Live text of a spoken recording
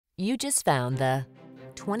You just found the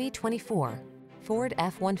 2024 Ford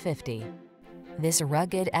F-150. This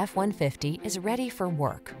rugged F-150 is ready for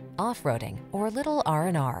work, off-roading, or a little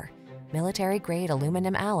R&R. Military-grade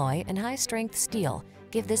aluminum alloy and high-strength steel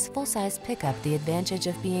give this full-size pickup the advantage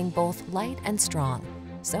of being both light and strong,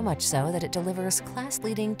 so much so that it delivers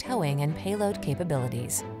class-leading towing and payload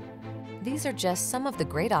capabilities. These are just some of the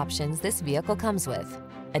great options this vehicle comes with: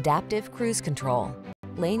 adaptive cruise control,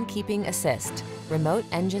 lane keeping assist, remote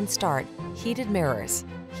engine start, heated mirrors,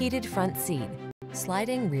 heated front seat,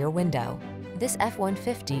 sliding rear window. This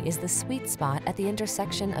F-150 is the sweet spot at the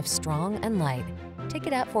intersection of strong and light. Take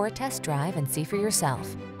it out for a test drive and see for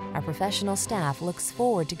yourself. Our professional staff looks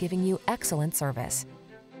forward to giving you excellent service.